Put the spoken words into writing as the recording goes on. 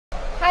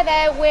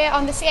Hi there, we're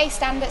on the CA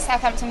stand at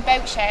Southampton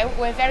Boat Show.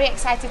 We're very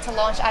excited to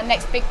launch our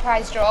next big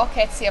prize draw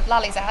courtesy of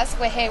Lalizas.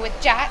 We're here with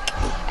Jack.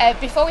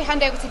 Before we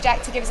hand over to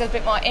Jack to give us a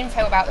bit more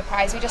info about the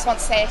prize, we just want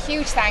to say a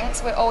huge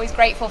thanks. We're always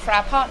grateful for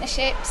our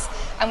partnerships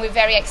and we're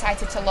very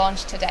excited to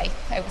launch today.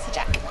 Over to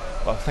Jack.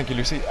 Well, thank you,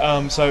 Lucy.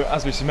 So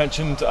as Lucy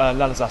mentioned,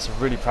 Lalizas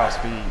are really proud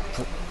to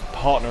be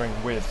partnering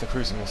with the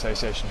Cruising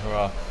Association, who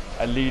are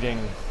a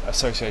leading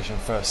association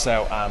for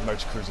sail and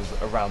motor cruisers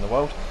around the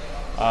world.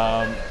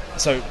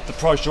 So the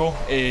prize draw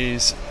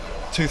is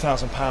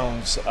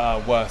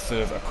 £2,000 worth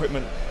of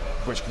equipment,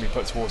 which can be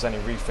put towards any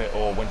refit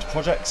or winter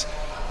projects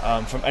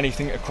from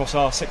anything across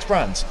our 6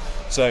 brands.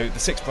 So the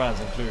 6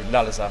 brands include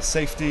Lalizas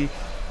Safety,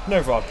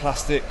 Novarad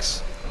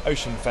Plastics,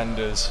 Ocean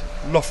Fenders,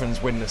 Loughran's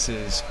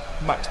Windlasses,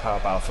 Max Power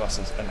Bow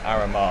Thrusters and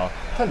Aramar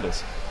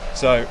Tenders.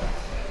 So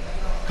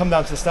come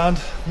down to the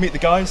stand, meet the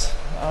guys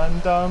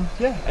and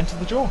enter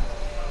the draw.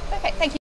 Perfect, thank you.